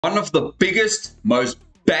One of the biggest, most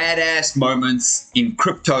badass moments in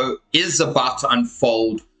crypto is about to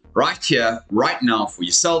unfold right here, right now, for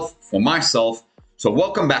yourself, for myself. So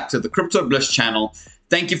welcome back to the Crypto Bliss channel.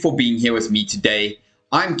 Thank you for being here with me today.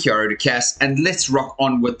 I'm Kiara Ducasse, and let's rock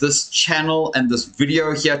on with this channel and this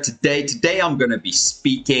video here today. Today I'm going to be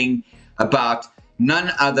speaking about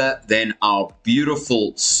none other than our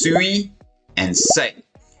beautiful SUI and SEI.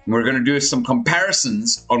 We're going to do some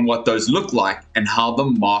comparisons on what those look like and how the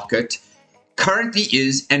market currently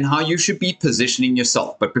is and how you should be positioning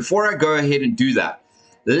yourself. But before I go ahead and do that,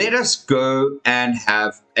 let us go and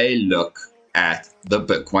have a look at the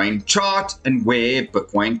Bitcoin chart and where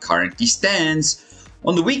Bitcoin currently stands.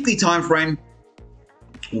 On the weekly time frame,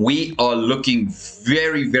 we are looking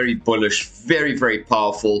very, very bullish, very, very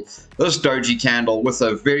powerful. This doji candle with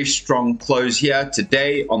a very strong close here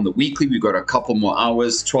today. On the weekly, we've got a couple more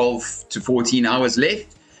hours, 12 to 14 hours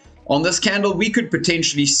left. On this candle, we could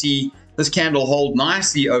potentially see this candle hold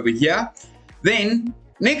nicely over here. Then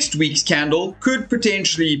next week's candle could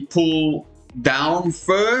potentially pull down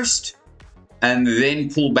first and then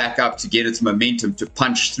pull back up to get its momentum to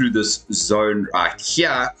punch through this zone right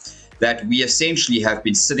here that we essentially have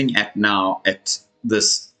been sitting at now at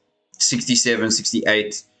this 67,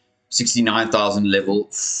 68, 69,000 level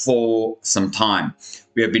for some time.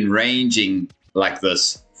 We have been ranging like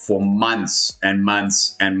this for months and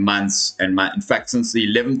months and months and months. In fact, since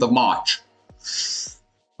the 11th of March,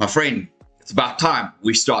 my friend, it's about time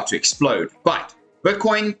we start to explode. But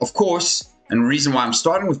Bitcoin, of course, and the reason why I'm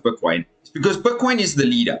starting with Bitcoin is because Bitcoin is the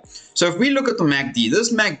leader. So if we look at the MACD,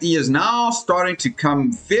 this MACD is now starting to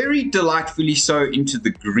come very delightfully so into the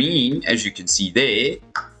green, as you can see there.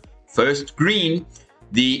 First green,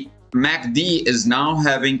 the MACD is now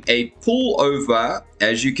having a pullover,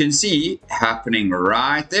 as you can see, happening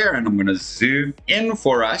right there. And I'm going to zoom in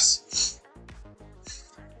for us.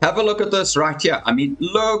 Have a look at this right here. I mean,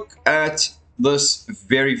 look at this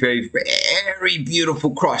very, very, very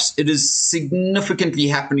beautiful cross. It is significantly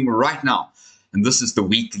happening right now. And this is the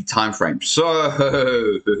weekly time frame.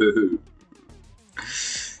 So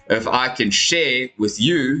if I can share with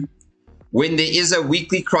you, when there is a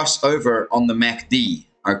weekly crossover on the MACD,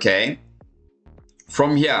 okay,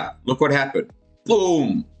 from here, look what happened.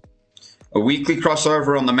 Boom. A weekly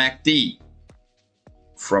crossover on the MACD.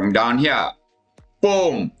 From down here.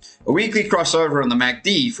 Boom. A weekly crossover on the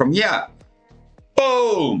MACD from here.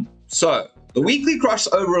 Boom. So the weekly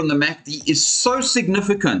crossover on the MACD is so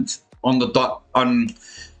significant on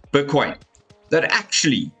Bitcoin that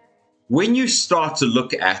actually, when you start to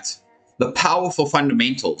look at the powerful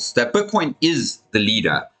fundamentals, that Bitcoin is the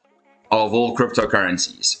leader of all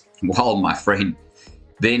cryptocurrencies, well, my friend,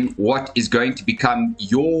 then what is going to become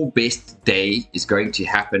your best day is going to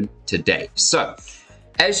happen today. So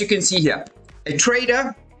as you can see here, a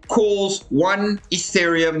trader calls one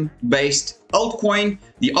Ethereum based altcoin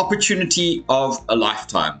the opportunity of a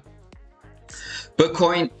lifetime.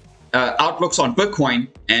 Bitcoin outlooks on Bitcoin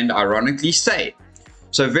and ironically SEI.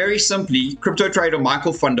 So very simply, crypto trader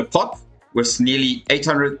Michael van der Pop, with nearly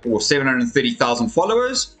 800 or 730,000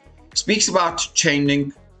 followers, speaks about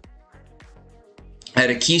Chainlink at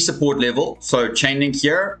a key support level. So Chainlink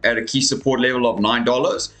here at a key support level of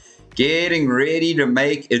 $9, getting ready to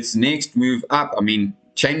make its next move up. I mean,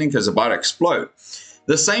 Chainlink is about to explode.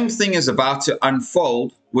 The same thing is about to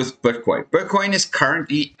unfold with Bitcoin. Bitcoin is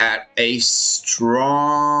currently at a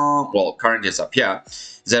strong, well, currently it's up here,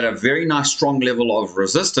 is at a very nice strong level of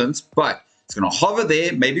resistance, but it's going to hover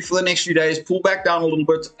there maybe for the next few days, pull back down a little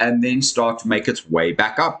bit, and then start to make its way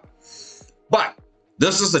back up. But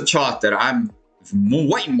this is the chart that I'm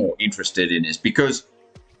way more interested in, is because,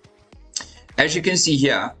 as you can see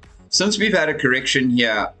here, since we've had a correction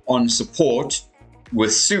here on support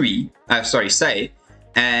with SEI,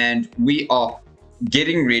 and we are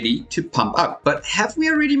getting ready to pump up. But have we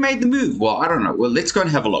already made the move? Well, I don't know. Well, let's go and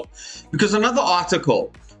have a look. Because another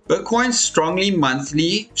article, Bitcoin's strong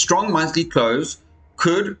monthly close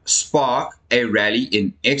could spark a rally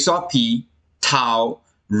in XRP, Tau,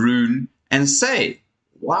 Rune, and SEI.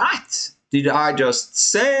 What did I just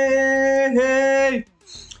say?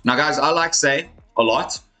 Now, guys, I like SEI a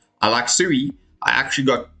lot. I like SUI. I actually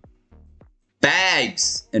got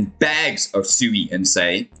bags and bags of SUI and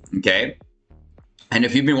SEI, okay? And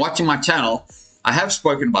if you've been watching my channel, I have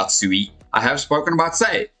spoken about SUI. I have spoken about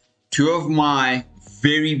SEI. Two of my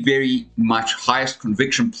very, very much highest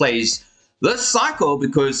conviction plays this cycle,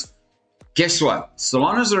 because guess what?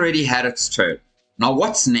 Solana's already had its turn. Now,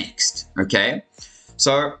 what's next, okay?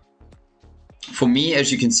 So for me,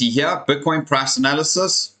 as you can see here, Bitcoin price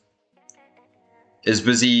analysis is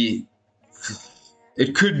busy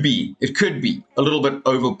It could be a little bit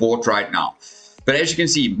overbought right now. But as you can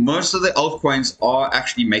see, most of the altcoins are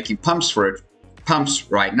actually making pumps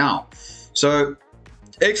right now. So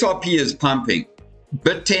XRP is pumping,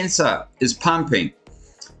 BitTensor is pumping,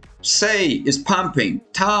 SEI is pumping,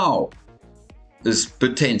 Tau is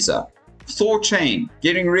BitTensor, Thorchain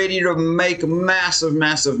getting ready to make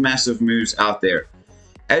massive moves out there.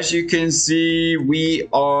 As you can see, we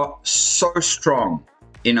are so strong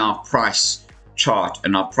in our price chart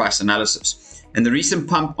and our price analysis. And the recent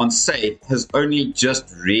pump on SEI has only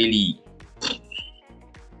just really...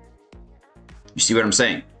 You see what I'm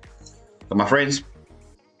saying? So my friends,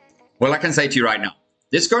 well, I can say to you right now,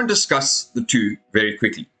 let's go and discuss the two very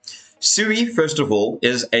quickly. SUI, first of all,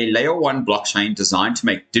 is a layer 1 blockchain designed to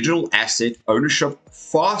make digital asset ownership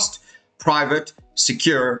fast, private,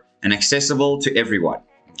 secure, and accessible to everyone.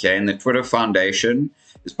 Okay, and the Twitter Foundation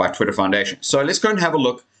is by Twitter Foundation. So let's go and have a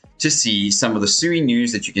look to see some of the SUI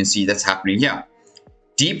news that you can see that's happening here.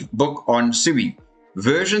 Deep book on SUI.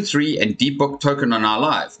 Version 3 and Deep book token are now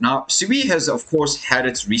live. Now, SUI has, of course, had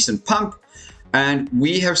its recent pump, and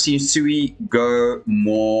we have seen SUI go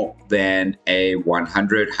more than a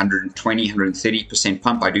 100, 120, 130%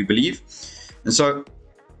 pump, I do believe. And so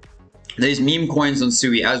there's meme coins on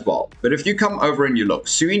SUI as well. But if you come over and you look,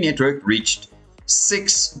 SUI network reached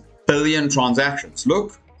 6 billion transactions.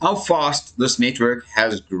 Look how fast this network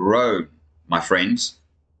has grown, my friends.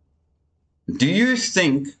 Do you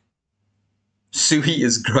think SUI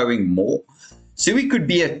is growing more? SUI could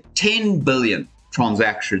be at 10 billion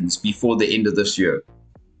transactions before the end of this year.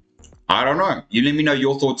 I don't know. You let me know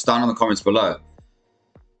your thoughts down in the comments below.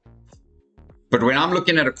 But when I'm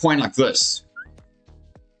looking at a coin like this,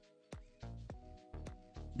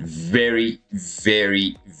 very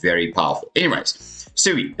powerful. Anyways,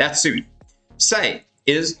 SUI, that's SUI. SEI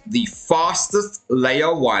is the fastest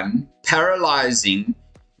layer 1 parallelizing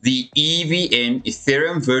the EVM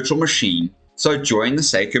Ethereum virtual machine. So join the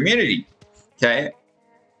SEI community. Okay.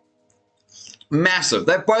 Massive.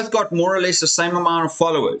 They've both got more or less the same amount of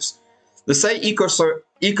followers. The SEI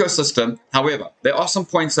ecosystem, however, there are some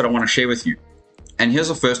points that I want to share with you. And here's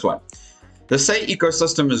the first one. The SEI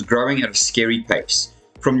ecosystem is growing at a scary pace.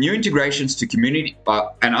 From new integrations to community,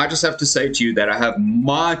 and I just have to say to you that I have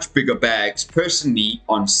much bigger bags personally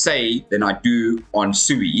on SEI than I do on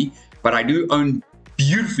SUI, but I do own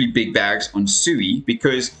beautifully big bags on SUI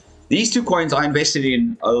because these two coins I invested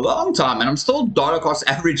in a long time, and I'm still dollar cost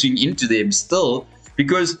averaging into them still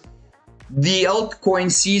because the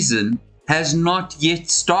altcoin season has not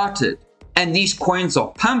yet started and these coins are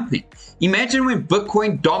pumping. Imagine when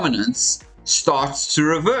Bitcoin dominance starts to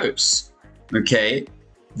reverse, okay?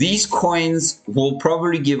 These coins will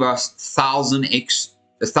probably give us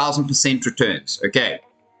 1,000% returns, okay?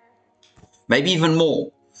 Maybe even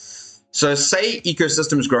more. So SEI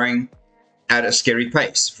ecosystem is growing at a scary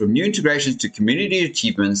pace. From new integrations to community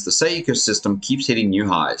achievements, the SEI ecosystem keeps hitting new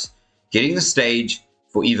highs, getting the stage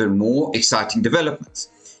for even more exciting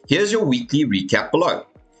developments. Here's your weekly recap below.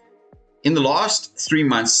 In the last 3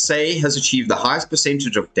 months, SEI has achieved the highest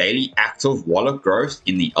percentage of daily active wallet growth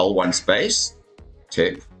in the L1 space.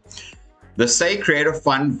 Tick. The SEI Creator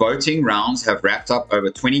Fund voting rounds have wrapped up over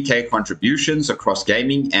 20K contributions across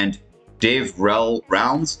gaming and DevRel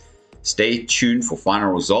rounds. Stay tuned for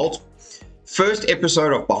final result. First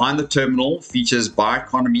episode of Behind the Terminal features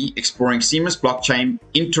Bioeconomy exploring seamless blockchain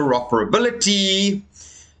interoperability.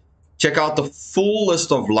 Check out the full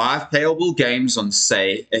list of live playable games on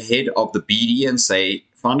SEI ahead of the BD and SEI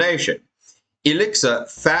Foundation. Elixir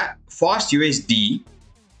Fast USD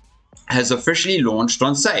has officially launched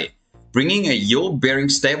on SEI, bringing a yield-bearing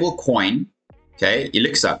stable coin. Okay,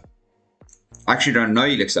 Elixir. I actually don't know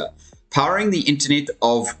Elixir. Powering the Internet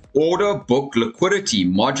of Order Book Liquidity,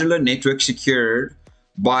 modular network secured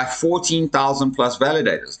by 14,000 plus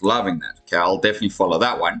validators. Loving that. Okay, I'll definitely follow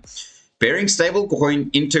that one. Bearing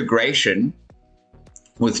stablecoin integration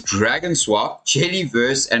with DragonSwap,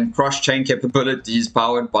 Jellyverse, and cross-chain capabilities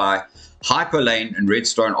powered by Hyperlane and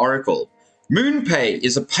Redstone Oracle. MoonPay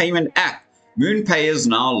is a payment app. MoonPay is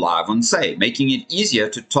now live on SEI, making it easier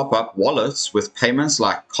to top up wallets with payments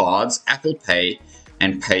like cards, Apple Pay,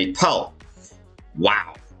 and PayPal.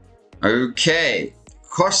 Wow. Okay.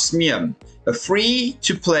 Cosmium, a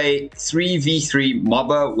free-to-play 3v3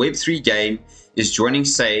 MOBA Web3 game, is joining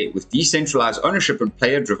SEI with decentralized ownership and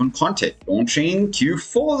player-driven content, launching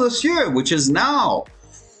Q4 this year, which is now.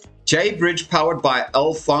 JBridge, powered by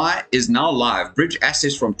APLHA, is now live. Bridge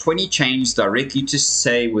access from 20 chains directly to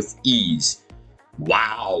SEI with ease.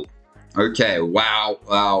 Wow. Okay,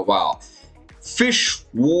 wow. Fish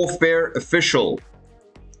Warfare Official,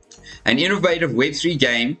 an innovative Web3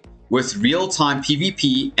 game with real-time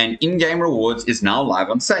PvP and in-game rewards is now live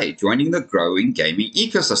on SEI, joining the growing gaming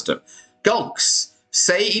ecosystem. Gulks.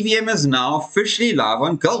 SEI EVM is now officially live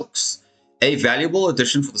on Gulks, a valuable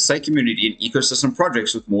addition for the SEI community and ecosystem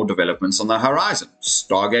projects with more developments on the horizon.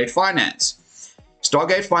 Stargate Finance.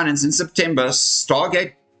 Stargate Finance in September,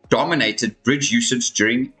 Stargate dominated bridge usage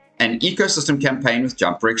during an ecosystem campaign with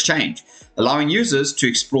Jumper Exchange, allowing users to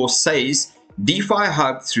explore SEI's DeFi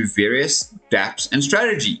hub through various dApps and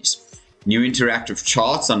strategies. New interactive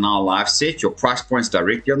charts are now live set, your price points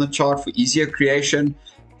directly on the chart for easier creation.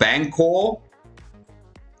 Bancor,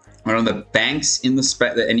 one of the banks in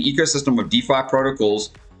an ecosystem of DeFi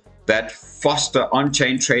protocols that foster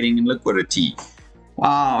on-chain trading and liquidity.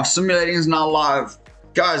 Wow, simulating is now live.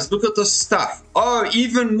 Guys, look at this stuff. Oh,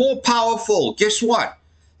 even more powerful. Guess what?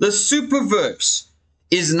 The Superverse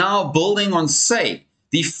is now building on SEI,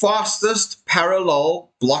 the fastest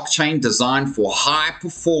parallel blockchain designed for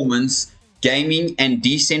high-performance gaming and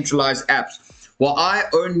decentralized apps. Well, I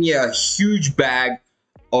own here a huge bag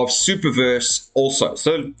of Superverse also.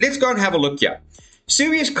 So let's go and have a look here.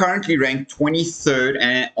 SUI is currently ranked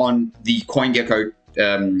 23rd on the CoinGecko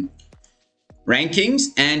rankings,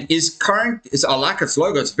 and I like its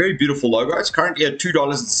logo. It's a very beautiful logo. It's currently at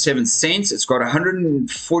 $2.07. It's got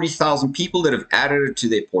 140,000 people that have added it to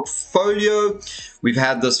their portfolio. We've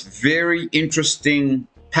had this very interesting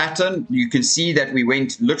pattern. You can see that we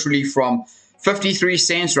went literally from 53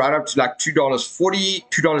 cents right up to like $2.40,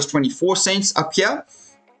 $2.24 up here.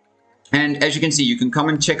 And as you can see, you can come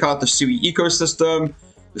and check out the SUI ecosystem,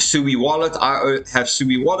 the SUI wallet. I have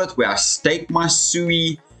SUI wallet where I stake my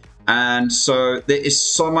SUI. And so there is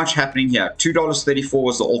so much happening here. $2.34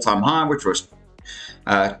 was the all-time high, which was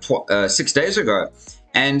 6 days ago.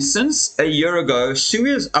 And since a year ago,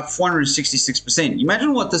 SUI is up 466%.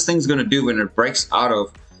 Imagine what this thing's going to do when it breaks out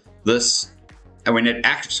of this, and when it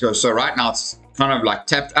actually goes. So right now it's kind of like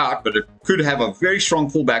tapped out, but it could have a very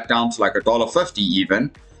strong pullback down to like $1.50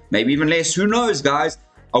 even, maybe even less. Who knows, guys?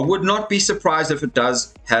 I would not be surprised if it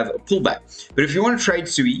does have a pullback. But if you want to trade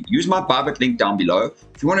SUI, use my Bybit link down below.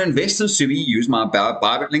 If you want to invest in SUI, use my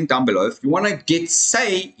Bybit link down below. If you want to get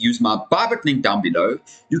SEI, use my Bybit link down below.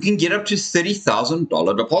 You can get up to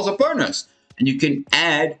 $30,000 deposit bonus. And you can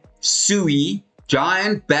add SUI,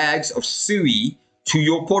 giant bags of SUI to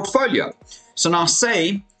your portfolio. So now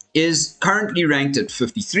SEI is currently ranked at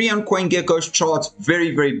 53 on CoinGecko's charts.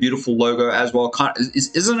 Very, very beautiful logo as well.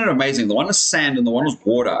 Isn't it amazing? The one is sand and the one is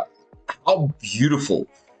water. How beautiful.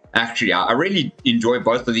 Actually, I really enjoy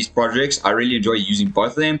both of these projects. I really enjoy using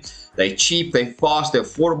both of them. They're cheap, they're fast, they're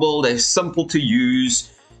affordable, they're simple to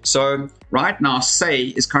use. So right now, SEI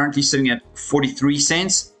is currently sitting at 43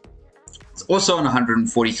 cents. It's also on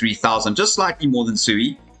 143,000, just slightly more than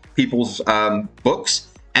SUI, people's books.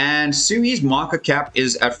 And SUI's market cap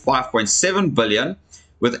is at 5.7 billion,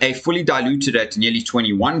 with a fully diluted at nearly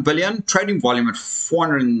 21 billion, trading volume at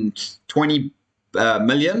 420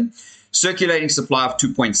 million, circulating supply of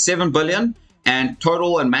 2.7 billion, and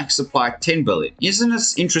total and max supply 10 billion. Isn't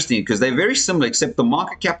this interesting? Because they're very similar, except the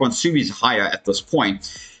market cap on SUI is higher at this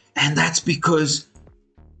point. And that's because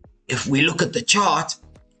if we look at the chart,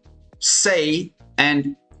 SEI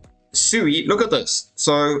and SUI, look at this.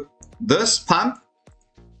 So this pump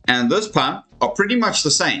and this pump are pretty much the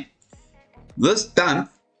same. This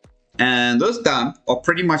dump and this dump are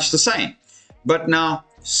pretty much the same. But now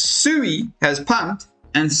SUI has pumped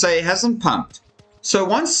and SEI hasn't pumped. So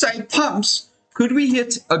once SEI pumps, could we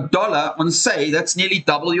hit $1 on SEI? That's nearly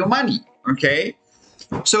double your money, okay?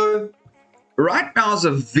 So right now is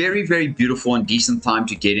a very, very beautiful and decent time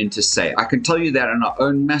to get into SEI. I can tell you that, and I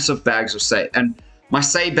own massive bags of SEI. And my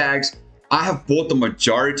SEI bags, I have bought the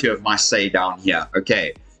majority of my SEI down here,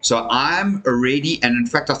 okay? So I'm already, and in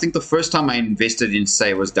fact, I think the first time I invested in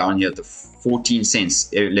SEI was down here at the 14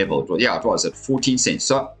 cents level. Yeah, it was at 14 cents.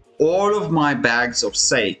 So all of my bags of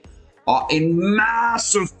SEI are in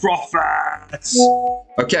massive profits.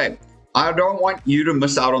 Okay, I don't want you to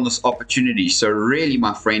miss out on this opportunity. So really,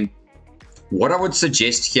 my friend, what I would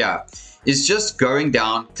suggest here is just going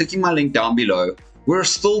down, clicking my link down below. We're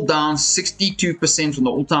still down 62% from the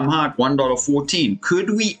all-time high at $1.14. Could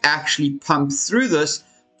we actually pump through this,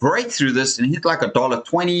 break through this, and hit like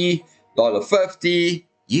 $1.20, $1.50?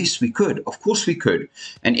 Yes, we could. Of course we could.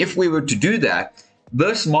 And if we were to do that,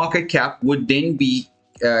 this market cap would then be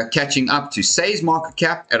catching up to SEI's market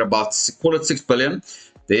cap at about, call it 6 billion.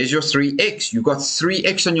 There's your 3x. You've got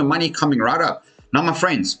 3x on your money coming right up. Now, my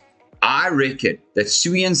friends, I reckon that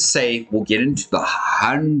SUI and SEI will get into the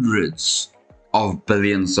hundreds of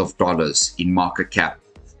billions of dollars in market cap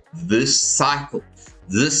this cycle,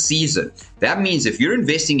 this season. That means if you're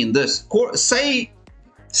investing in this, SEI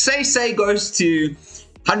SEI goes to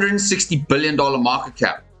 $160 billion market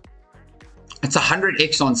cap. It's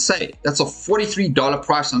 100x on SEI. That's a $43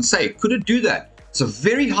 price on SEI. Could it do that? It's a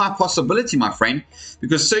very high possibility, my friend,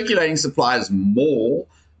 because circulating supply is more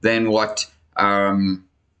than what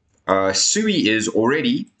SUI is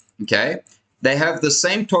already. Okay, they have the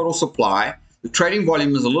same total supply. The trading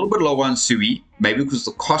volume is a little bit lower on SUI, maybe because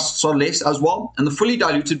the costs are less as well, and the fully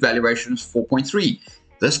diluted valuation is 4.3.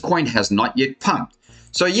 This coin has not yet pumped.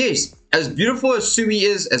 So yes, as beautiful as SUI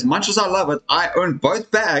is, as much as I love it, I own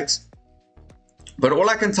both bags. But all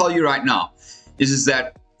I can tell you right now is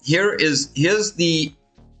that here's the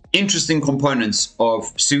interesting components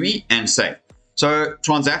of SUI and SEI. So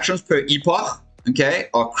transactions per APLHA, okay,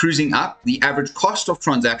 are cruising up. The average cost of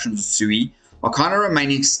transactions with SUI are kind of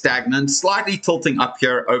remaining stagnant, slightly tilting up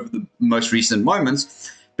here over the most recent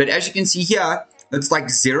moments. But as you can see here, it's like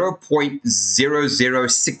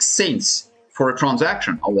 0.006 cents for a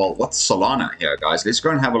transaction. Oh, well, what's Solana here, guys? Let's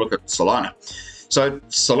go and have a look at Solana. So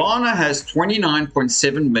Solana has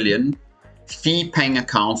 29.7 million fee-paying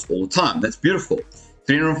accounts all the time. That's beautiful.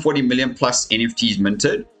 340 million plus NFTs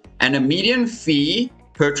minted, and a median fee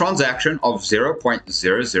per transaction of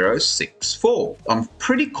 0.0064. I'm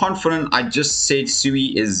pretty confident I just said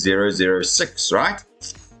SUI is 0.06, right?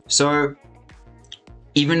 So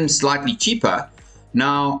even slightly cheaper.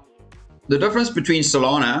 Now, the difference between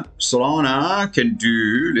Solana can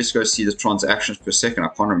do, let's go see the transactions per second. I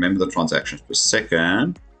can't remember the transactions per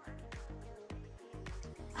second.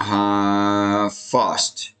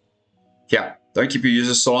 Fast. Yeah, don't keep your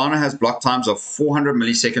users. Solana has block times of 400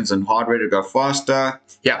 milliseconds and hardware to go faster.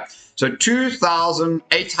 Yeah, so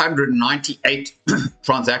 2,898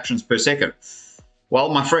 transactions per second.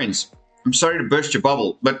 Well, my friends, I'm sorry to burst your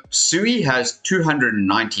bubble, but SUI has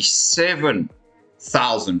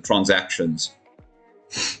 297,000 transactions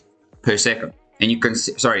per second. And you can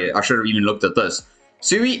see, sorry, I should have even looked at this.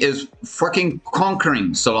 SUI is fucking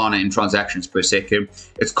conquering Solana in transactions per second.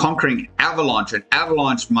 It's conquering Avalanche, and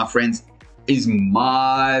Avalanche, my friends, is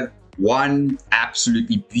my one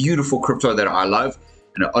absolutely beautiful crypto that I love,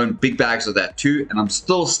 and I own big bags of that too, and I'm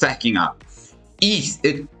still stacking up. ETH,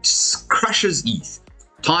 it crushes ETH.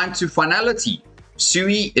 Time to finality.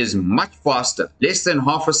 SUI is much faster, less than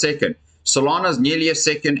half a second. Solana is nearly a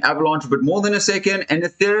second, Avalanche a bit more than a second, and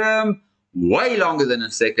Ethereum way longer than a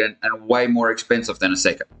second and way more expensive than a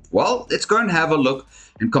second. Well, let's go and have a look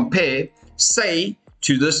and compare SEI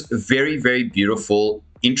to this very, very beautiful,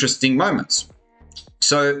 interesting moments.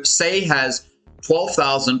 So SEI has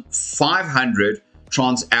 12,500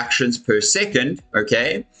 transactions per second,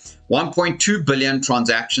 okay? 1.2 billion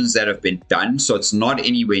transactions that have been done, so it's not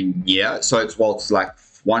anywhere near. So it's, well, it's like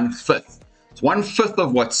 1/5. It's 1/5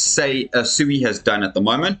 of what SUI has done at the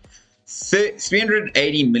moment.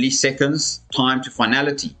 380 milliseconds time to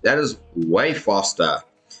finality. That is way faster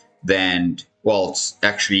than, well, it's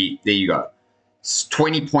actually, there you go. It's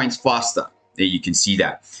 20 points faster. There you can see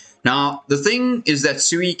that. Now, the thing is that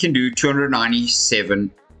SUI can do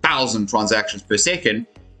 297,000 transactions per second,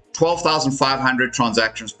 12,500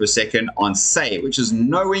 transactions per second on SEI, which is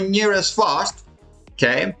nowhere near as fast,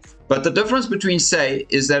 okay? But the difference between SEI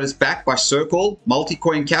is that it's backed by Circle,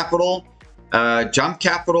 Multicoin Capital, Jump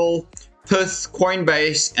Capital, Pith,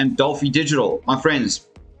 Coinbase, and Dolphy Digital. My friends,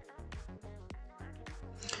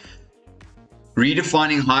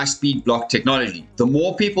 redefining high-speed block technology. The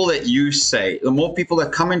more people that use SEI, the more people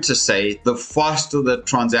that come into SEI, the faster the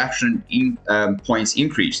transaction points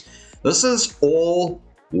increase. This is all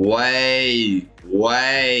way,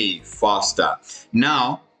 way faster.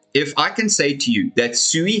 Now, if I can say to you that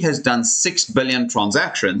SUI has done 6 billion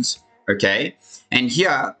transactions, okay, and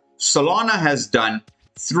here Solana has done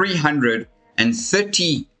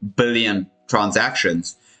 330 billion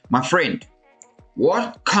transactions, my friend,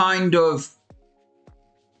 what kind of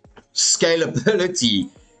scalability?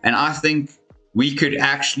 And I think we could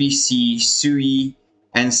actually see SUI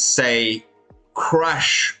and SEI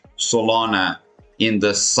crush Solana in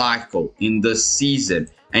this cycle, in this season.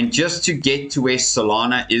 And just to get to where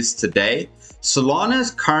Solana is today, Solana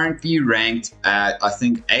is currently ranked at, I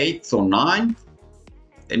think, 8th or 9th.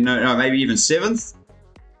 No, maybe even 7th.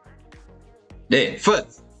 There,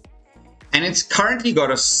 5th. And it's currently got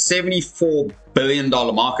a $74 billion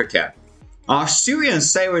market cap. SUI and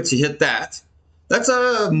SEI were to hit that, that's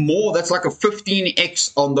like a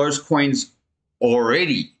 15x on those coins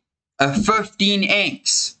already. A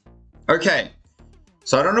 15x. Okay.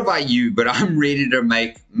 So I don't know about you, but I'm ready to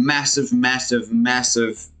make massive, massive,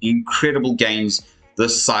 massive, incredible gains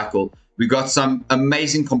this cycle. We got some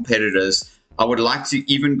amazing competitors. I would like to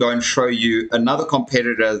even go and show you another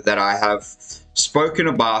competitor that I have spoken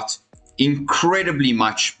about incredibly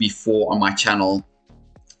much before on my channel.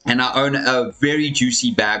 And I own a very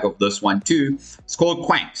juicy bag of this one too. It's called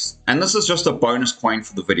Quanks. And this is just a bonus coin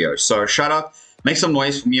for the video. So shout out, make some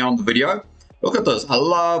noise for me on the video. Look at this. I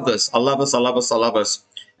love this. I love this. I love this. I love this.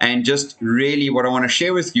 And just really what I want to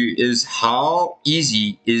share with you is how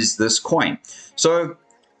easy is this coin. So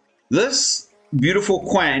this beautiful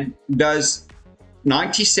coin does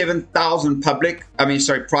 97,000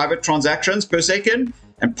 private transactions per second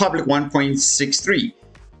and public 1.63.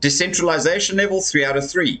 Decentralization level 3 out of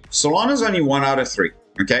 3. Solana is only 1 out of 3.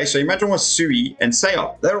 Okay, so imagine what SUI and SEI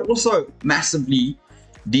are. They're also massively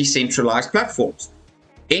decentralized platforms.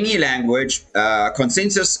 Any language,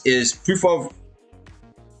 consensus is proof of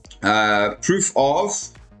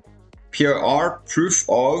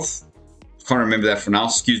can't remember that for now,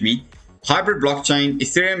 excuse me. Hybrid blockchain,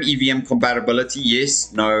 Ethereum EVM compatibility,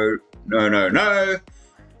 yes, no, no, no, no.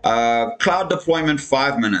 Cloud deployment,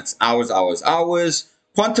 5 minutes, hours.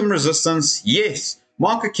 Quantum resistance, yes.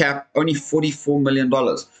 Market cap, only $44 million.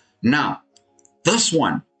 Now, this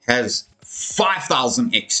one has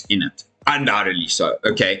 5,000x in it, undoubtedly so,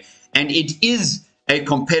 okay? And it is a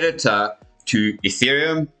competitor to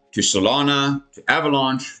Ethereum, to Solana, to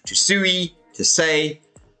Avalanche, to SUI, to SEI.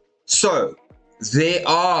 So, there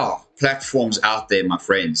are platforms out there, my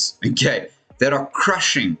friends, okay, that are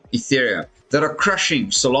crushing Ethereum, that are crushing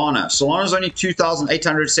Solana. Solana is only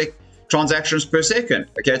 2,800 transactions per second.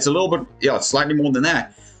 Okay, it's a little bit, yeah, it's slightly more than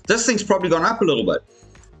that. This thing's probably gone up a little bit.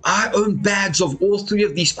 I own bags of all 3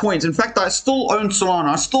 of these coins. In fact, I still own Solana.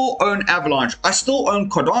 I still own Avalanche. I still own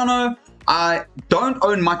Cardano. I don't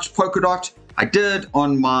own much Polkadot. I did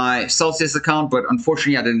on my Celsius account, but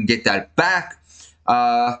unfortunately, I didn't get that back.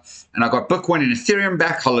 And I got Bitcoin and Ethereum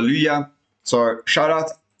back. Hallelujah. So shout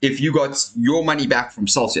out if you got your money back from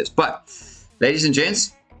Celsius. But ladies and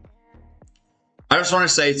gents, I just want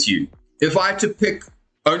to say to you, if I had to pick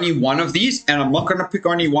only one of these, and I'm not going to pick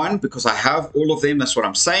only one because I have all of them, that's what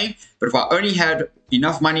I'm saying. But if I only had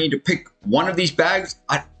enough money to pick one of these bags,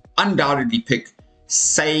 I'd undoubtedly pick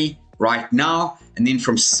SEI right now. And then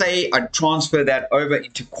from SEI, I'd transfer that over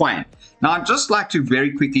into Coin. Now, I'd just like to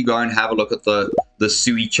very quickly go and have a look at the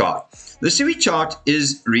SUI chart. The SUI chart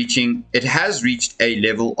is reaching, it has reached a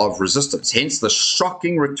level of resistance, hence the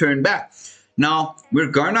shocking return back. Now,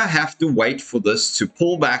 we're going to have to wait for this to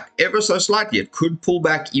pull back ever so slightly. It could pull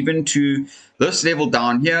back even to this level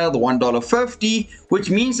down here, the $1.50,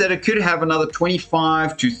 which means that it could have another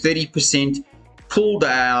 25 to 30% pull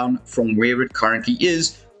down from where it currently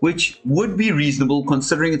is, which would be reasonable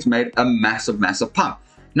considering it's made a massive, massive pump.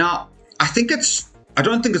 Now, I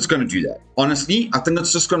don't think it's going to do that. Honestly, I think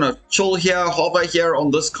it's just going to chill here, hover here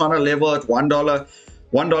on this kind of level at $1,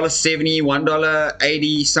 $1.70,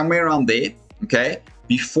 $1.80, somewhere around there, okay,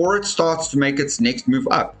 before it starts to make its next move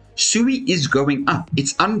up. SUI is going up.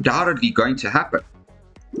 It's undoubtedly going to happen.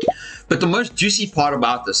 But the most juicy part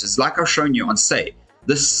about this is, like I've shown you on SEI,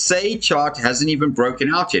 the SEI chart hasn't even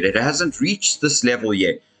broken out yet. It hasn't reached this level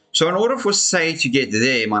yet. So in order for SEI to get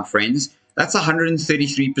there, my friends, that's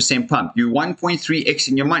 133% pump. You're 1.3x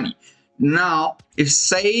in your money. Now, if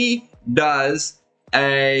SEI does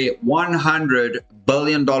a $100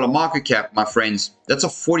 billion market cap, my friends, that's a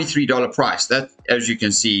 $43 price. That, as you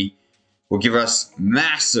can see, will give us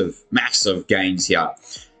massive, massive gains here.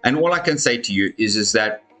 And all I can say to you is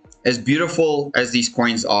that as beautiful as these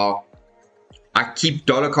coins are, I keep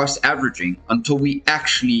dollar cost averaging until we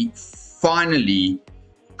actually finally,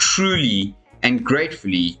 truly, and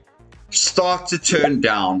gratefully start to turn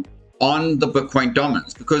down on the Bitcoin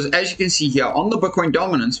dominance. Because as you can see here, on the Bitcoin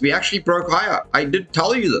dominance, we actually broke higher. I did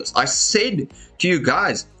tell you this. I said to you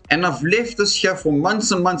guys, and I've left this here for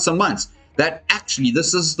months and months and months, that actually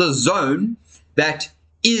this is the zone that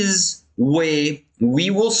is where we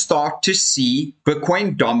will start to see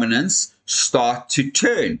Bitcoin dominance start to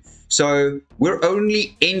turn. So we're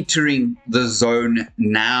only entering the zone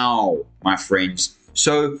now, my friends.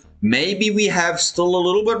 So maybe we have still a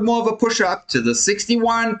little bit more of a push up to the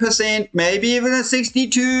 61%, maybe even a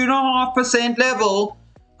 62.5% level,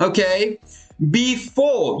 okay?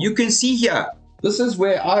 Before, you can see here, this is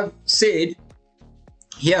where I've said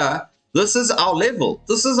here, this is our level.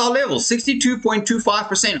 This is our level,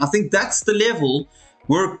 62.25%. I think that's the level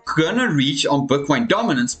we're gonna reach on Bitcoin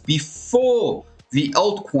dominance before the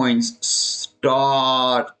altcoins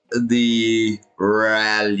start the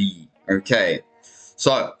rally, okay?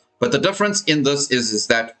 So, but the difference in this is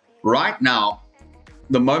that right now,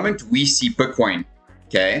 the moment we see Bitcoin,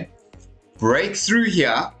 okay, break through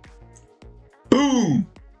here, boom,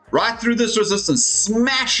 right through this resistance,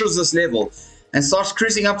 smashes this level and starts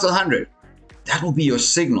cruising up to 100, that will be your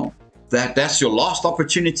signal that that's your last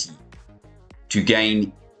opportunity to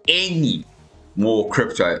gain any more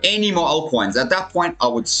crypto, any more altcoins. At that point, I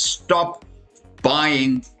would stop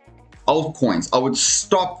buying altcoins. I would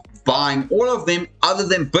stop buying all of them other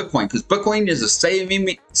than Bitcoin, because Bitcoin is a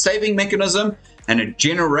saving mechanism and a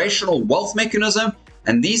generational wealth mechanism.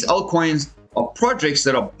 And these altcoins are projects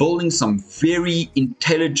that are building some very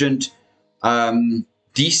intelligent,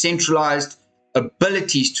 decentralized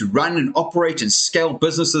abilities to run and operate and scale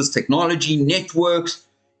businesses, technology, networks,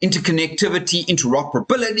 interconnectivity,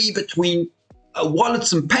 interoperability between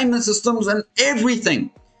wallets and payment systems and everything.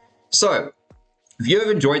 So if you have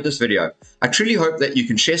enjoyed this video, I truly hope that you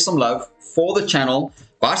can share some love for the channel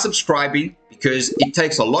by subscribing, because it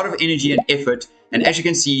takes a lot of energy and effort. And as you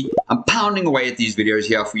can see, I'm pounding away at these videos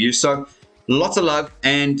here for you. So lots of love,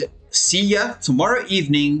 and see ya tomorrow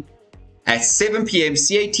evening at 7 p.m.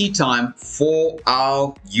 CAT time for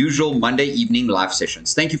our usual Monday evening live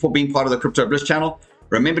sessions. Thank you for being part of the Crypto Bliss channel.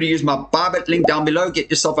 Remember to use my Bybit link down below. Get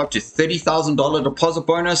yourself up to $30,000 deposit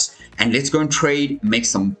bonus, and let's go and trade, make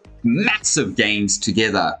some massive gains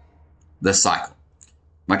together this cycle.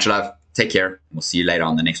 Much love. Take care. We'll see you later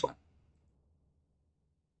on the next one.